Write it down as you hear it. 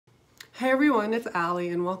Hey everyone, it's Allie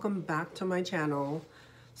and welcome back to my channel.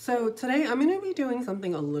 So today I'm going to be doing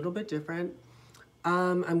something a little bit different.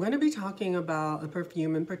 I'm going to be talking about a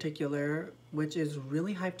perfume in particular, which is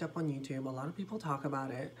really hyped up on YouTube. A lot of people talk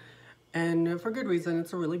about it. And for good reason.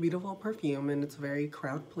 It's a really beautiful perfume and it's very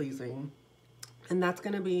crowd pleasing. And that's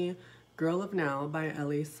going to be Girl of Now by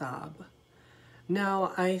Elie Saab.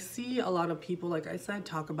 Now, I see a lot of people, like I said,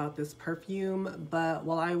 talk about this perfume, but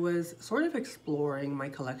while I was sort of exploring my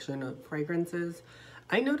collection of fragrances,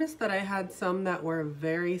 I noticed that I had some that were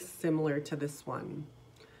very similar to this one.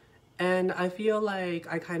 And I feel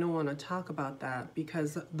like I kind of want to talk about that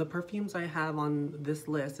because the perfumes I have on this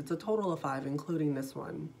list, it's a total of 5, including this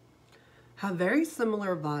one, have very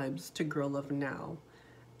similar vibes to Girl of Now.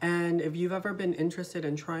 And if you've ever been interested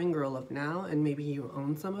in trying Girl of Now and maybe you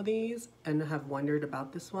own some of these and have wondered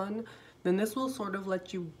about this one, then this will sort of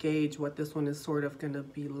let you gauge what this one is sort of gonna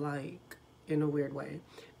be like in a weird way.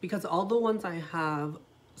 Because all the ones I have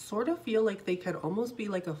sort of feel like they could almost be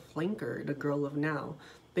like a flanker to Girl of Now.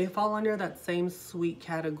 They fall under that same sweet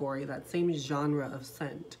category, that same genre of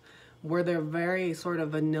scent, where they're very sort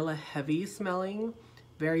of vanilla heavy smelling,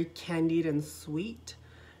 very candied and sweet.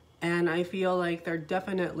 And I feel like they're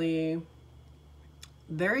definitely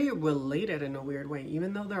very related in a weird way,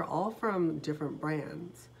 even though they're all from different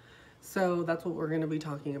brands. So that's what we're going to be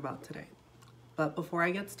talking about today. But before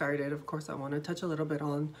I get started, of course, I want to touch a little bit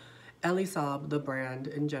on Elie Saab, the brand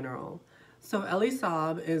in general. So Elie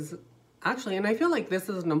Saab is actually, and I feel like this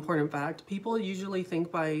is an important fact, people usually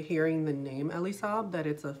think by hearing the name Elie Saab that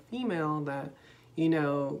it's a female that, you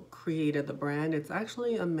know, created the brand. It's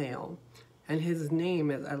actually a male. And his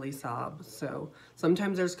name is Elie Saab. So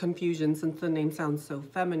sometimes there's confusion since the name sounds so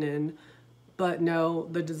feminine. But no,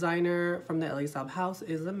 the designer from the Elie Saab house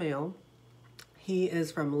is a male. He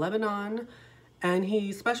is from Lebanon and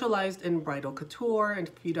he specialized in bridal couture. And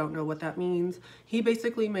if you don't know what that means, he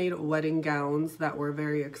basically made wedding gowns that were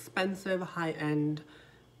very expensive, high-end,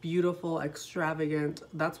 beautiful, extravagant.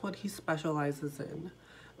 That's what he specializes in.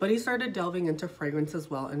 But he started delving into fragrance as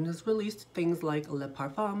well and has released things like Le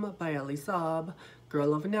Parfum by Elie Saab,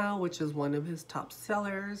 Girl of Now, which is one of his top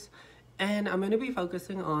sellers. And I'm going to be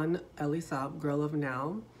focusing on Elie Saab, Girl of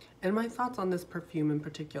Now, and my thoughts on this perfume in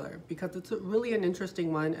particular, because it's really an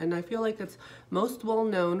interesting one and I feel like it's most well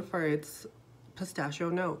known for its pistachio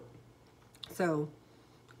note. So,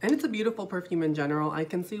 and it's a beautiful perfume in general. I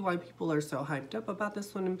can see why people are so hyped up about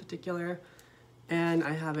this one in particular. And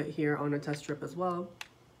I have it here on a test strip as well.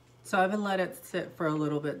 So I've let it sit for a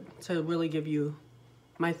little bit to really give you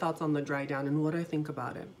my thoughts on the dry down and what I think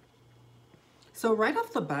about it. So right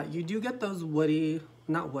off the bat, you do get those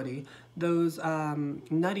those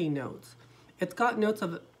nutty notes. It's got notes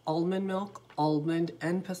of almond milk, almond,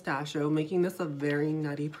 and pistachio, making this a very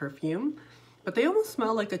nutty perfume. But they almost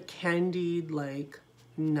smell like a candied, like,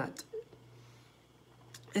 nut.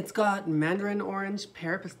 It's got mandarin orange,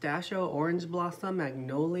 pear, pistachio, orange blossom,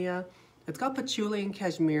 magnolia. It's got patchouli and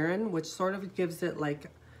cashmeran, which sort of gives it like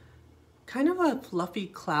kind of a fluffy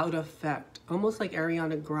cloud effect, almost like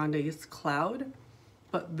Ariana Grande's Cloud,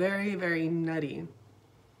 but very, very nutty.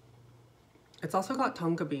 It's also got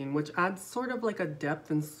tonka bean, which adds sort of like a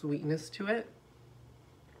depth and sweetness to it.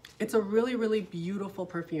 It's a really, really beautiful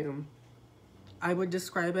perfume. I would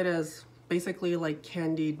describe it as basically like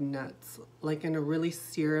candied nuts, like in a really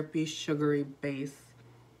syrupy, sugary base,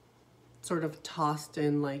 sort of tossed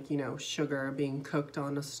in like, you know, sugar being cooked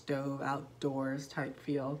on a stove outdoors type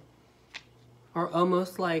feel. Or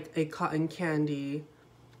almost like a cotton candy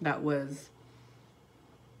that was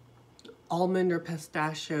almond or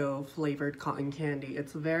pistachio flavored cotton candy.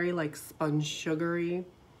 It's very like sponge sugary,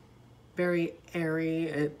 very airy.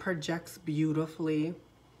 It projects beautifully.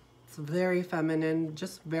 It's very feminine,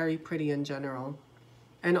 just very pretty in general.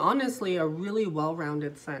 And honestly, a really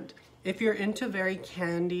well-rounded scent. If you're into very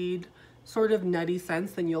candied, sort of nutty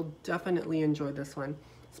scents, then you'll definitely enjoy this one,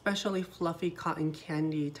 especially fluffy cotton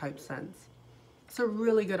candy type scents. It's a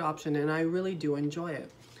really good option and I really do enjoy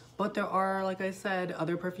it. But there are, like I said,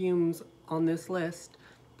 other perfumes on this list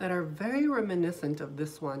that are very reminiscent of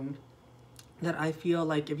this one that I feel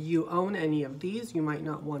like if you own any of these, you might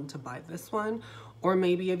not want to buy this one. Or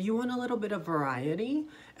maybe if you want a little bit of variety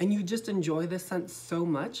and you just enjoy this scent so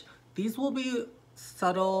much, these will be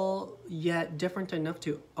subtle yet different enough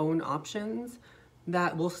to own options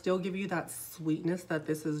that will still give you that sweetness that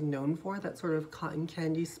this is known for, that sort of cotton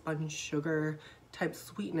candy, sponge sugar type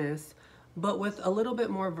sweetness, but with a little bit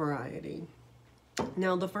more variety.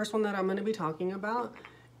 Now, the first one that I'm going to be talking about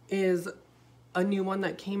is a new one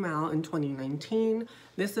that came out in 2019.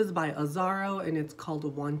 This is by Azzaro and it's called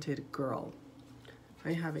Wanted Girl.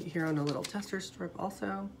 I have it here on a little tester strip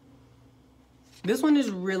also. This one is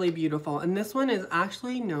really beautiful, and this one is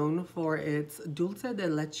actually known for its dulce de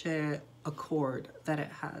leche accord that it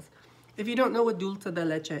has. If you don't know what dulce de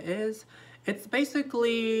leche is, it's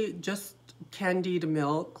basically just candied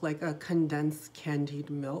milk, like a condensed candied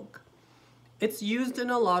milk. It's used in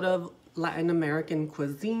a lot of Latin American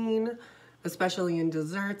cuisine, especially in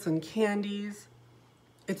desserts and candies.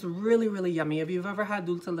 It's really, really yummy. If you've ever had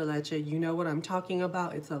dulce de leche, you know what I'm talking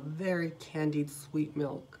about. It's a very candied sweet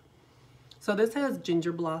milk. So this has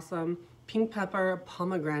ginger blossom, pink pepper,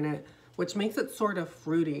 pomegranate, which makes it sort of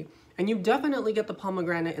fruity. And you definitely get the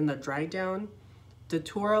pomegranate in the dry down.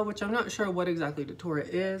 Datura, which I'm not sure what exactly Datura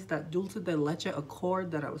is, that dulce de leche accord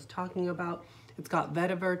that I was talking about. It's got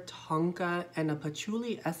vetiver, tonka, and a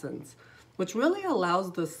patchouli essence, which really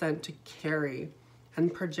allows the scent to carry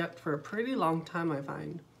and project for a pretty long time, I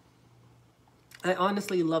find. I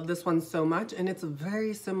honestly love this one so much, and it's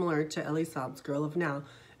very similar to Elie Saab's Girl of Now,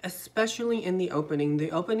 especially in the opening.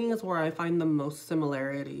 The opening is where I find the most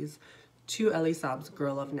similarities to Elie Saab's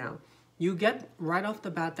Girl of Now. You get right off the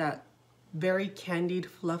bat that very candied,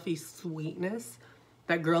 fluffy sweetness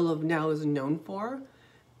that Girl of Now is known for,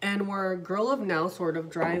 and where Girl of Now sort of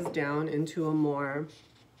dries down into a more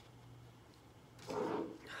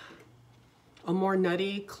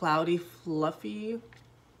nutty, cloudy, fluffy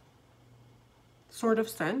sort of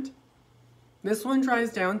scent. This one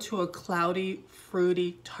dries down to a cloudy,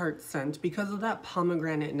 fruity, tart scent because of that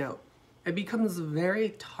pomegranate note. It becomes very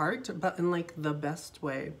tart, but in like the best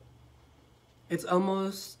way. It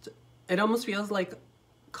almost feels like,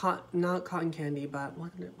 not cotton candy, but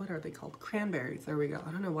what are they called? Cranberries, there we go.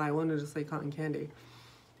 I don't know why I wanted to say cotton candy.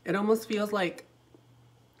 It almost feels like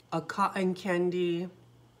a cotton candy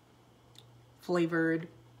flavored,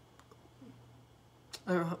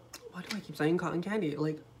 I don't know, why do I keep saying cotton candy?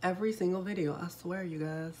 Like every single video, I swear you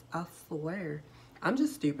guys, I swear. I'm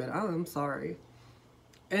just stupid, I'm sorry.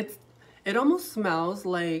 It almost smells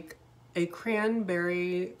like a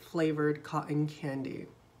cranberry flavored cotton candy.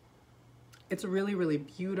 It's really, really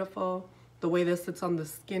beautiful. The way this sits on the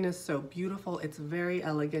skin is so beautiful. It's very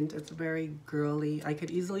elegant, it's very girly. I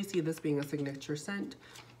could easily see this being a signature scent.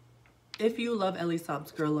 If you love Elie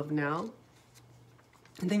Saab's Girl of Now,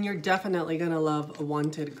 then you're definitely gonna love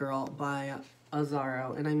Wanted Girl by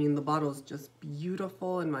Azzaro. And I mean, the bottle is just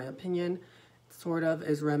beautiful in my opinion. It sort of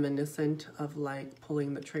is reminiscent of like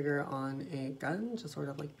pulling the trigger on a gun, just sort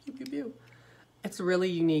of like pew pew pew. It's really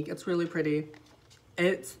unique, it's really pretty.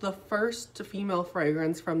 It's the first female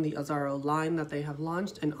fragrance from the Azzaro line that they have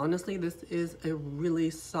launched, and honestly, this is a really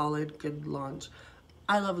solid, good launch.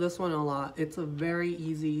 I love this one a lot. It's a very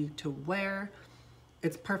easy to wear.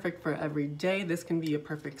 It's perfect for every day. This can be a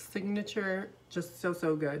perfect signature. Just so,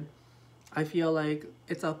 so good. I feel like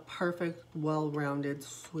it's a perfect, well-rounded,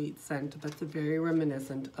 sweet scent that's very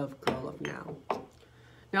reminiscent of Girl of Now.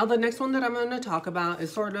 Now, the next one that I'm going to talk about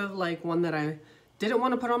is sort of like one that I didn't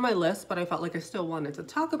want to put on my list, but I felt like I still wanted to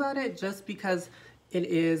talk about it just because it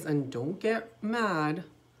is, and don't get mad,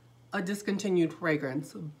 a discontinued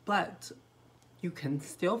fragrance, but you can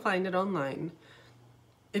still find it online.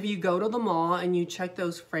 If you go to the mall and you check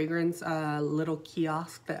those fragrance little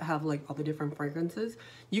kiosks that have like all the different fragrances,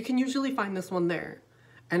 you can usually find this one there.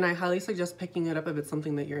 And I highly suggest picking it up if it's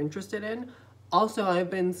something that you're interested in. Also, I've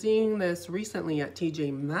been seeing this recently at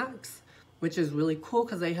TJ Maxx, which is really cool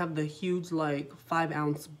because they have the huge like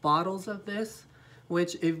 5-ounce bottles of this,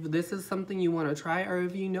 which if this is something you want to try, or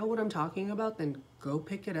if you know what I'm talking about, then go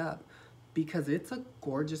pick it up because it's a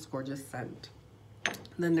gorgeous, gorgeous scent.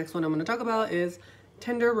 The next one I'm going to talk about is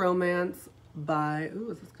Tender Romance by, ooh,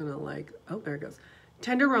 is this gonna like, oh, there it goes.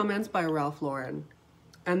 Tender Romance by Ralph Lauren.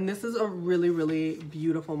 And this is a really, really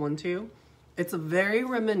beautiful one too. It's very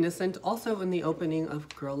reminiscent also in the opening of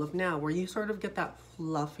Girl of Now, where you sort of get that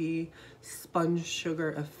fluffy sponge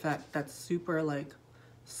sugar effect that's super like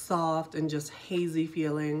soft and just hazy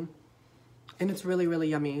feeling. And it's really, really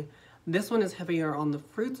yummy. This one is heavier on the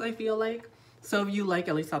fruits, I feel like. So if you like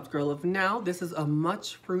Elie Saab's Girl of Now, this is a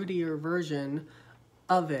much fruitier version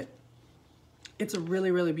of it. It's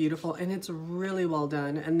really, really beautiful and it's really well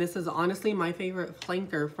done. And this is honestly my favorite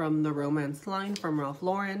flanker from the Romance line from Ralph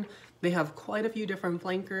Lauren. They have quite a few different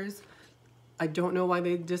flankers. I don't know why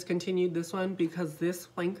they discontinued this one because this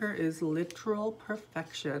flanker is literal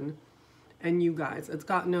perfection. And you guys, it's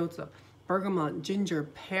got notes of bergamot, ginger,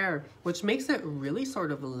 pear, which makes it really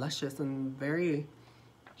sort of luscious and very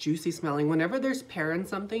juicy smelling. Whenever there's pear in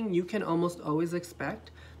something, you can almost always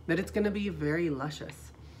expect that it's going to be very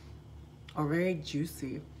luscious or very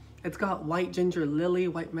juicy. It's got white ginger lily,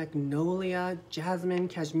 white magnolia, jasmine,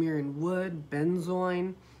 cashmere and wood,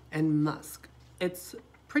 benzoin, and musk. It's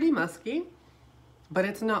pretty musky, but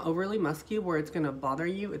it's not overly musky where it's gonna bother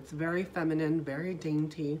you. It's very feminine, very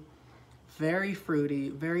dainty, very fruity,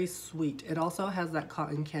 very sweet. It also has that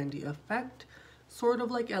cotton candy effect, sort of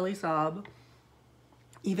like Elie Saab.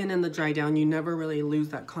 Even in the dry down, you never really lose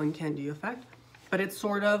that cotton candy effect, but it's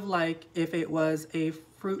sort of like if it was a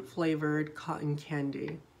fruit flavored cotton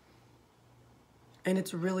candy. And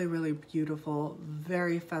it's really, really beautiful,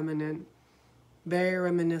 very feminine, very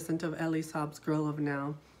reminiscent of Elie Saab's Girl of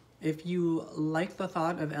Now. If you like the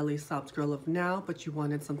thought of Elie Saab's Girl of Now, but you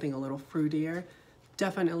wanted something a little fruitier,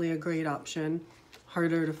 definitely a great option.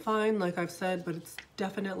 Harder to find, like I've said, but it's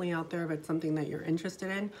definitely out there if it's something that you're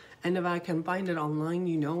interested in. And if I can find it online,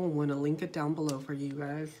 you know, I'm going to link it down below for you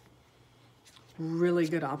guys. Really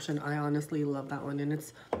good option. I honestly love that one, and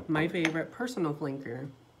it's my favorite personal flanker.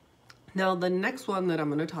 Now, the next one that I'm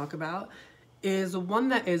going to talk about is one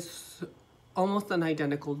that is almost an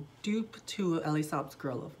identical dupe to Elie Saab's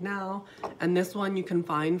Girl of Now. And this one you can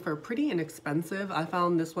find for pretty inexpensive. I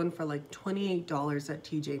found this one for like $28 at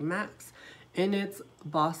TJ Maxx. And it's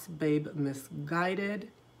Boss Babe Misguided.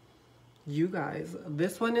 You guys,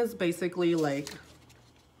 this one is basically like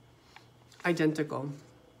identical.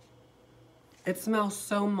 It smells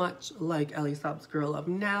so much like Elie Saab's Girl of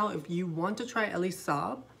Now. If you want to try Elie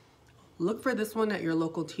Saab, look for this one at your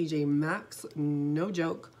local TJ Maxx. No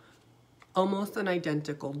joke. Almost an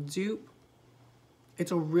identical dupe.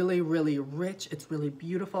 It's a really, really rich. It's really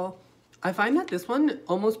beautiful. I find that this one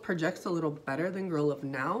almost projects a little better than Girl of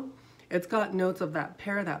Now. It's got notes of that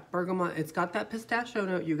pear, that bergamot. It's got that pistachio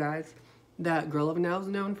note, you guys, that Girl of Now is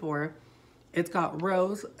known for. It's got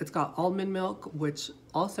rose. It's got almond milk, which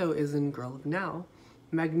also is in Girl of Now.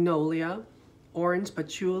 Magnolia, orange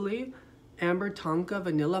patchouli, amber tonka,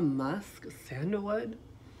 vanilla musk, sandalwood.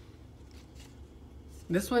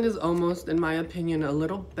 This one is almost, in my opinion, a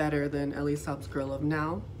little better than Elie Saab's Girl of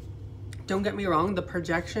Now. Don't get me wrong, the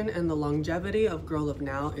projection and the longevity of Girl of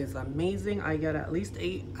Now is amazing. I get at least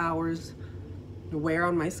 8 hours wear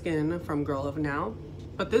on my skin from Girl of Now,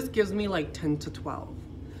 but this gives me like 10 to 12.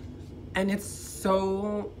 And it's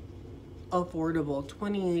so affordable,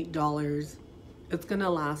 $28. It's gonna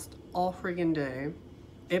last all friggin' day.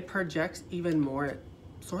 It projects even more. It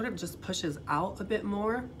sort of just pushes out a bit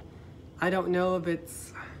more. I don't know if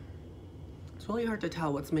it's really hard to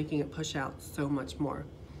tell what's making it push out so much more.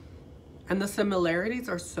 And the similarities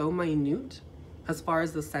are so minute as far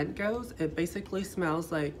as the scent goes. It basically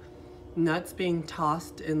smells like nuts being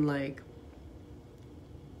tossed in like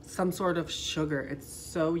some sort of sugar. It's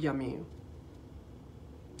so yummy.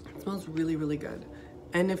 It smells really, really good.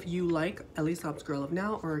 And if you like Elie Saab's Girl of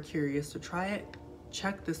Now or are curious to try it,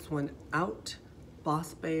 check this one out.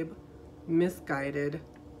 Boss Babe Misguided.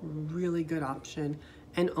 Really good option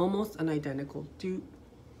and almost an identical dupe.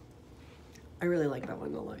 I really like that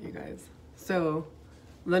one a lot, you guys. So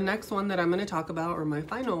the next one that I'm going to talk about, or my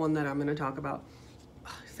final one that I'm going to talk about,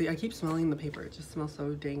 see, I keep smelling the paper. It just smells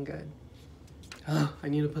so dang good. Oh, I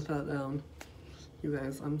need to put that down. You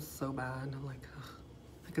guys, I'm so bad. I'm like, ugh,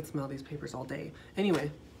 I could smell these papers all day. Anyway,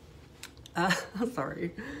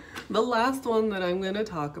 sorry. The last one that I'm going to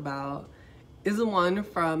talk about is the one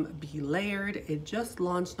from Be Layered. It just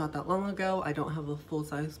launched not that long ago. I don't have a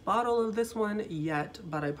full-size bottle of this one yet,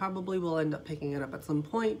 but I probably will end up picking it up at some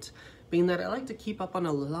point, being that I like to keep up on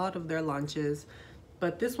a lot of their launches.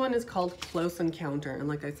 But this one is called Close Encounter, and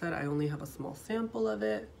like I said, I only have a small sample of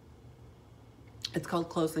it. It's called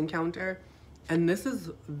Close Encounter, and this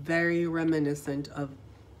is very reminiscent of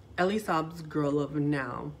Elie Saab's Girl of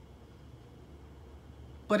Now.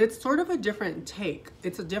 But it's sort of a different take.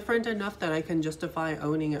 It's different enough that I can justify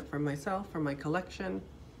owning it for myself, for my collection.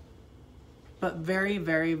 But very,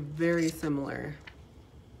 very, very similar.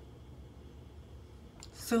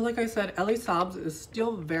 So like I said, Elie Saab's is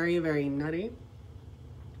still very, very nutty.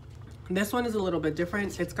 This one is a little bit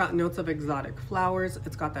different. It's got notes of exotic flowers.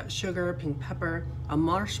 It's got that sugar, pink pepper, a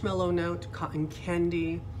marshmallow note, cotton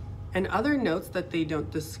candy, and other notes that they don't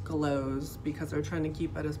disclose because they're trying to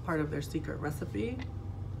keep it as part of their secret recipe.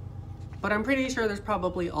 But I'm pretty sure there's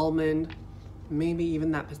probably almond, maybe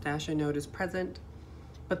even that pistachio note is present.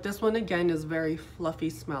 But this one again is very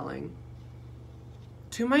fluffy smelling.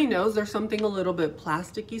 To my nose, there's something a little bit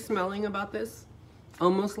plasticky smelling about this.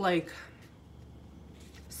 Almost like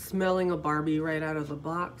smelling a Barbie right out of the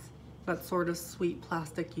box. That sort of sweet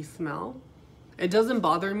plasticky smell. It doesn't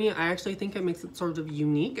bother me. I actually think it makes it sort of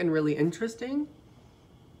unique and really interesting.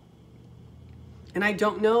 And I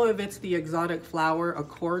don't know if it's the exotic flower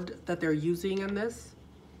accord that they're using in this.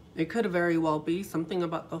 It could very well be. Something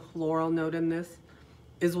about the floral note in this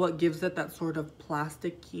is what gives it that sort of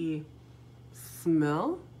plasticky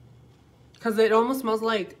smell. because it almost smells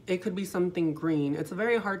like it could be something green. It's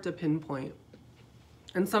very hard to pinpoint.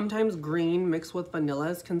 And sometimes green mixed with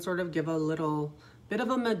vanillas can sort of give a little bit of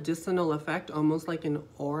a medicinal effect, almost like an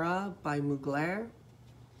Aura by Mugler.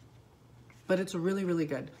 But it's really, really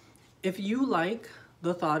good. If you like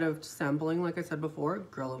the thought of sampling, like I said before,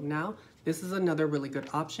 Girl of Now, this is another really good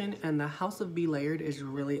option. And the House of Be Layered is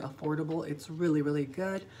really affordable. It's really, really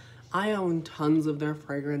good. I own tons of their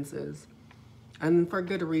fragrances. And for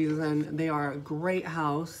good reason. They are a great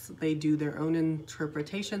house. They do their own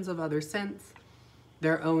interpretations of other scents,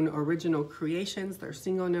 their own original creations. Their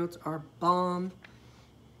single notes are bomb.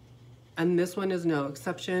 And this one is no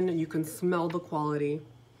exception. You can smell the quality.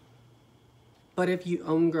 But if you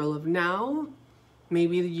own Girl of Now,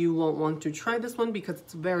 maybe you won't want to try this one because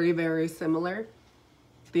it's very, very similar.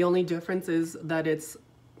 The only difference is that it's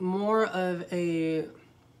more of a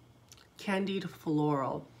candied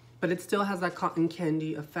floral, but it still has that cotton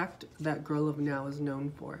candy effect that Girl of Now is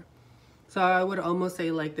known for. So I would almost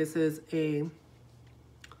say like this is a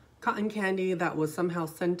cotton candy that was somehow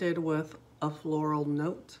scented with a floral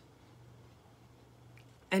note.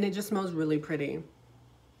 And it just smells really pretty.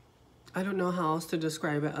 I don't know how else to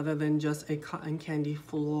describe it other than just a cotton candy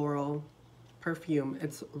floral perfume.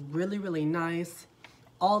 It's really, really nice.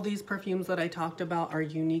 All these perfumes that I talked about are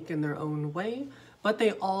unique in their own way, but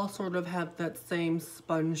they all sort of have that same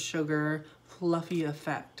sponge sugar fluffy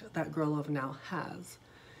effect that Girl of Now has.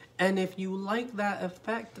 And if you like that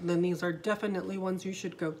effect, then these are definitely ones you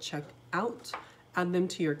should go check out. Add them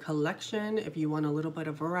to your collection if you want a little bit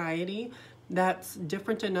of variety that's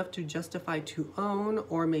different enough to justify to own,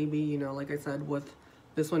 or maybe, you know, like I said, with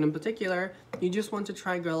this one in particular, you just want to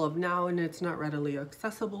try Girl of Now and it's not readily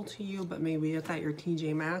accessible to you, but maybe it's at your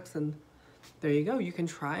TJ Maxx and there you go, you can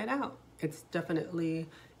try it out. It's definitely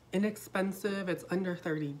inexpensive, it's under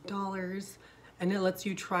 $30, and it lets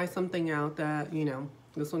you try something out that, you know,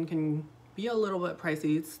 this one can be a little bit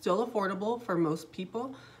pricey. It's still affordable for most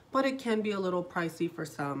people, but it can be a little pricey for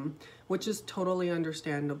some, which is totally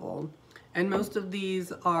understandable. And most of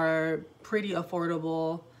these are pretty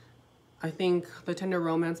affordable. I think the Tender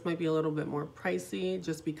Romance might be a little bit more pricey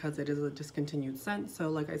just because it is a discontinued scent. So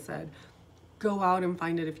like I said, go out and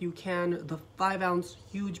find it if you can. The 5-ounce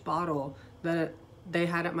huge bottle that they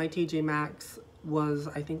had at my TJ Maxx was,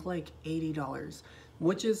 I think, like $80,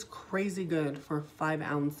 which is crazy good for 5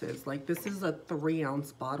 ounces. Like this is a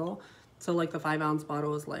 3-ounce bottle. So like the 5-ounce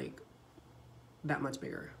bottle is like that much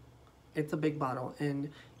bigger. It's a big bottle, and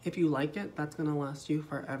if you like it, that's gonna last you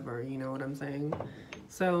forever, you know what I'm saying?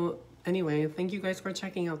 So anyway, thank you guys for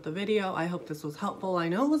checking out the video. I hope this was helpful. I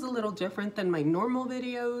know it was a little different than my normal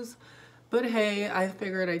videos, but hey, I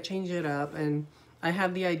figured I'd change it up, and I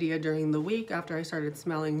had the idea during the week after I started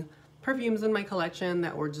smelling perfumes in my collection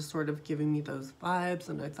that were just sort of giving me those vibes,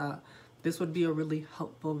 and I thought this would be a really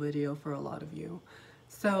helpful video for a lot of you.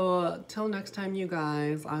 So till next time, you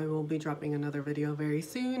guys, I will be dropping another video very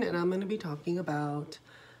soon, and I'm going to be talking about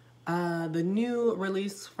the new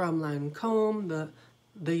release from Lancome,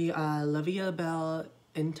 the La Vie Belle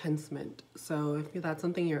Intense Mint. So if that's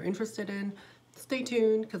something you're interested in, stay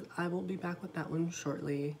tuned because I will be back with that one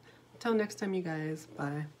shortly. Till next time, you guys,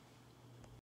 bye.